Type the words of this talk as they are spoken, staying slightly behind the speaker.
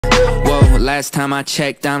Last time I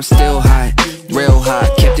checked, I'm still hot, real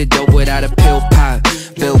hot. Kept it dope without a pill pop.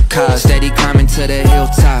 Bill Cosby, steady climbing to the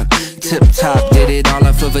hilltop. Tip top, did it all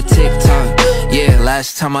off of a TikTok. Yeah,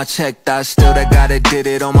 last time I checked, I still that guy that did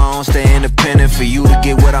it on my own. Stay independent, for you to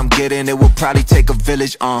get what I'm getting, it would probably take a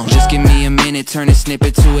village. Just give me a minute, turn a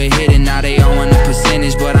snippet to a hit, and now they all want a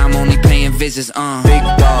percentage, but I'm only paying visits. Big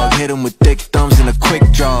dog, hit 'em with thick thumbs and a quick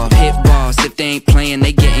draw. Pit boss, if they ain't playing,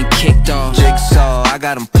 they getting kicked off. Jigsaw, I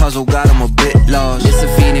got 'em puzzled, got 'em a bit lost. It's a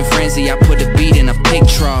feeding frenzy, I put a beat in a pig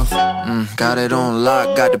trough. Got it on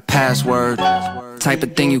lock, got the password. Type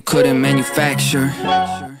of thing you couldn't manufacture.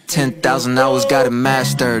 10,000 hours, got it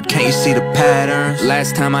mastered. Can't you see the patterns?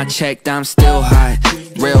 Last time I checked, I'm still hot,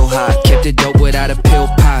 real hot. Kept it dope without a pill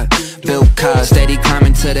pop. Bill Cosby, steady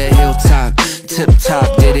climbing to the hilltop. Tip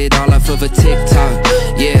top, did it all off of a TikTok.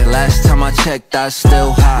 Yeah, last time I checked, I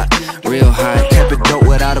still hot, real hot. Kept it dope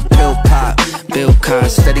without a pill pop. Bill Cosby,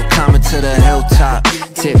 steady climbing to the hilltop.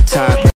 Tip top,